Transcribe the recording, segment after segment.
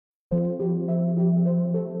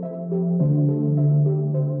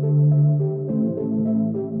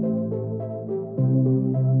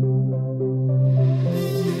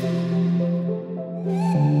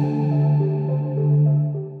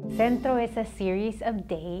a series of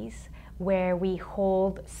days where we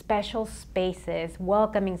hold special spaces,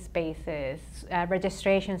 welcoming spaces,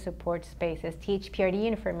 registration support spaces, THPRD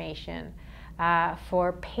information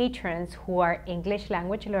for patrons who are English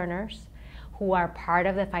language learners, who are part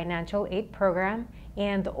of the financial aid program,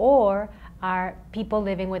 and or are people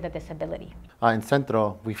living with a disability. In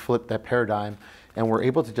Centro, we flipped that paradigm and we're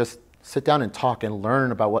able to just sit down and talk and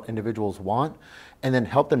learn about what individuals want and then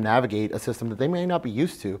help them navigate a system that they may not be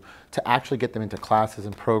used to actually get them into classes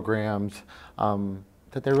and programs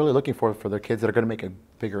that they're really looking for their kids that are going to make a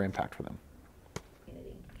bigger impact for them.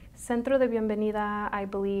 Centro de Bienvenida, I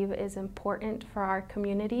believe, is important for our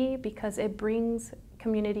community because it brings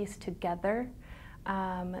communities together.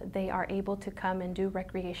 They are able to come and do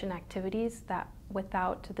recreation activities that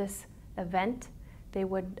without this event, they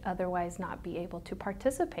would otherwise not be able to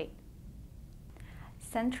participate.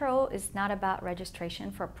 Centro is not about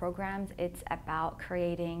registration for programs, it's about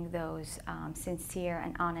creating those sincere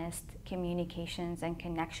and honest communications and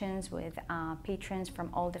connections with patrons from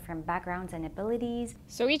all different backgrounds and abilities.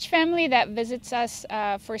 So each family that visits us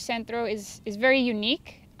for Centro is very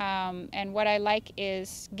unique. And what I like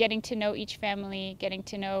is getting to know each family, getting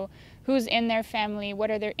to know who's in their family, what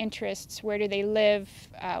are their interests, where do they live,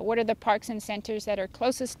 what are the parks and centers that are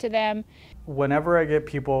closest to them. Whenever I get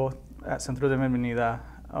people at Centro de Bienvenida,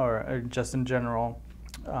 or just in general,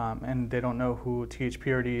 and they don't know who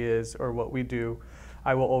THPRD is or what we do,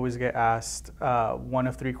 I will always get asked one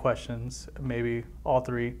of three questions, maybe all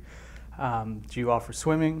three. Do you offer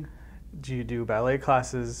swimming? Do you do ballet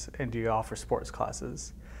classes? And do you offer sports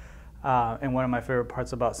classes? And one of my favorite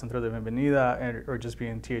parts about Centro de Bienvenida, or just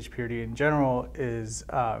being THPRD in general, is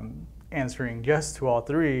answering yes to all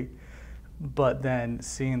three, but then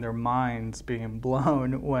seeing their minds being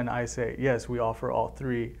blown when I say, yes, we offer all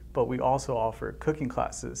three, but we also offer cooking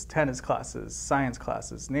classes, tennis classes, science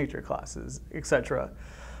classes, nature classes, etc.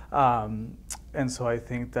 And so I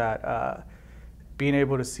think that being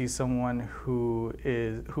able to see someone who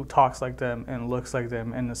talks like them and looks like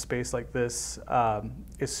them in a space like this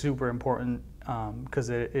is super important because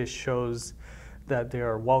it shows that they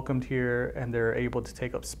are welcomed here and they're able to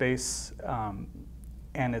take up space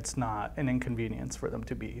and it's not an inconvenience for them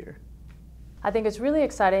to be here. I think it's really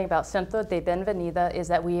exciting about Centro de Bienvenida is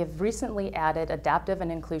that we have recently added adaptive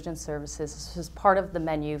and inclusion services. This is part of the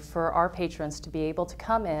menu for our patrons to be able to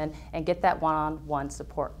come in and get that one-on-one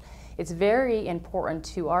support. It's very important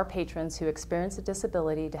to our patrons who experience a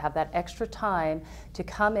disability to have that extra time to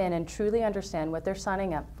come in and truly understand what they're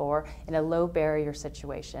signing up for in a low barrier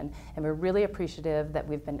situation. And we're really appreciative that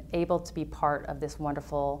we've been able to be part of this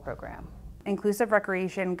wonderful program. Inclusive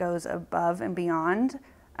recreation goes above and beyond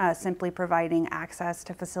simply providing access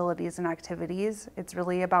to facilities and activities. It's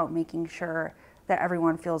really about making sure that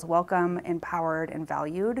everyone feels welcome, empowered, and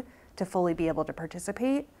valued to fully be able to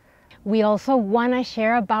participate. We also want to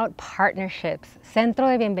share about partnerships. Centro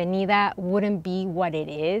de Bienvenida wouldn't be what it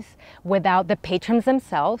is without the patrons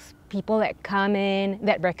themselves, people that come in,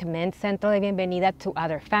 that recommend Centro de Bienvenida to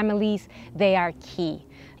other families. They are key.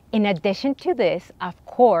 In addition to this, of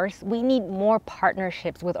course, we need more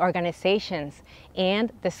partnerships with organizations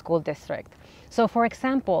and the school district. So for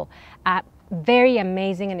example, a very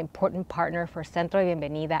amazing and important partner for Centro de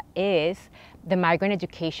Bienvenida is the Migrant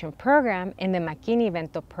Education Program and the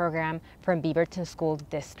McKinney-Vento program from Beaverton School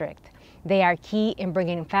District. They are key in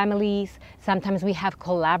bringing families. Sometimes we have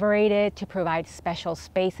collaborated to provide special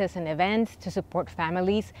spaces and events to support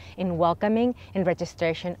families in welcoming and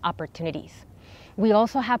registration opportunities. We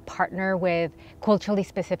also have partnered with culturally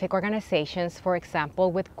specific organizations. For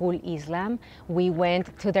example, with Cool Islam, we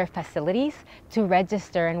went to their facilities to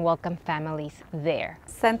register and welcome families there.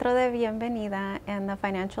 Centro de Bienvenida and the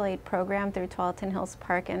financial aid program through Tualatin Hills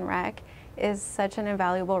Park and Rec is such an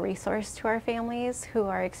invaluable resource to our families who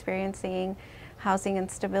are experiencing housing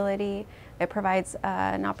instability. It provides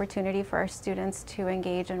an opportunity for our students to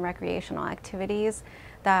engage in recreational activities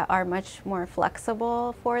that are much more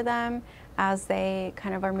flexible for them as they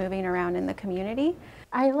kind of are moving around in the community.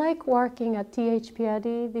 I like working at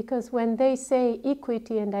THPRD because when they say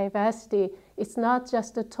equity and diversity, it's not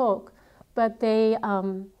just a talk, but the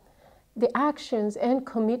actions and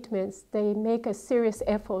commitments, they make a serious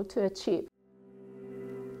effort to achieve.